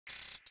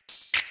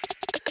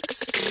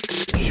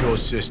your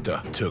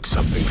sister took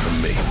something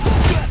from me.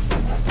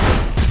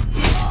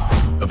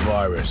 A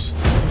virus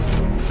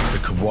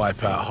that could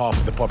wipe out half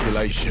of the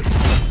population,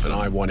 and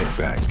I want it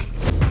back.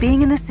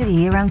 Being in the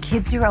city around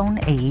kids your own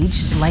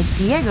age, like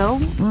Diego,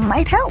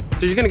 might help.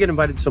 So you're gonna get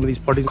invited to some of these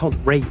parties called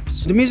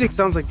raves. The music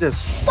sounds like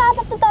this. Go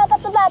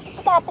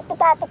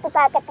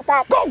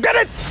get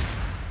it!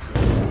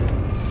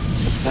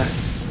 What's that?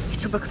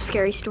 It's a book of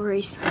scary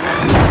stories.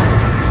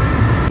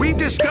 We've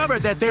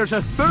discovered that there's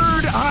a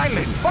third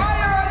island.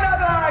 Fire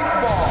another ice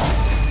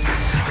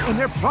ball! And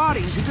they're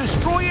plotting to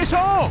destroy us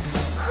all.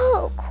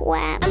 Oh,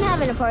 crap. I'm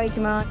having a party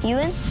tomorrow. You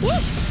in? Yeah.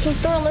 Can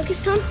Thor and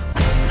Lucas come?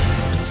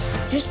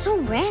 They're so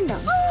random.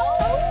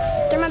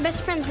 They're my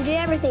best friends. We do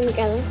everything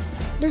together.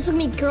 There's gonna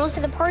be girls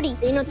at the party.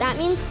 You know what that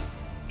means?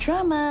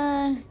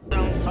 Drama.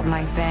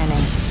 Mike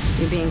Banning,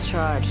 you're being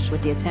charged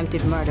with the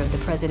attempted murder of the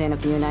President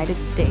of the United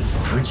States.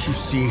 Can't you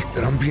see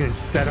that I'm being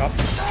set up?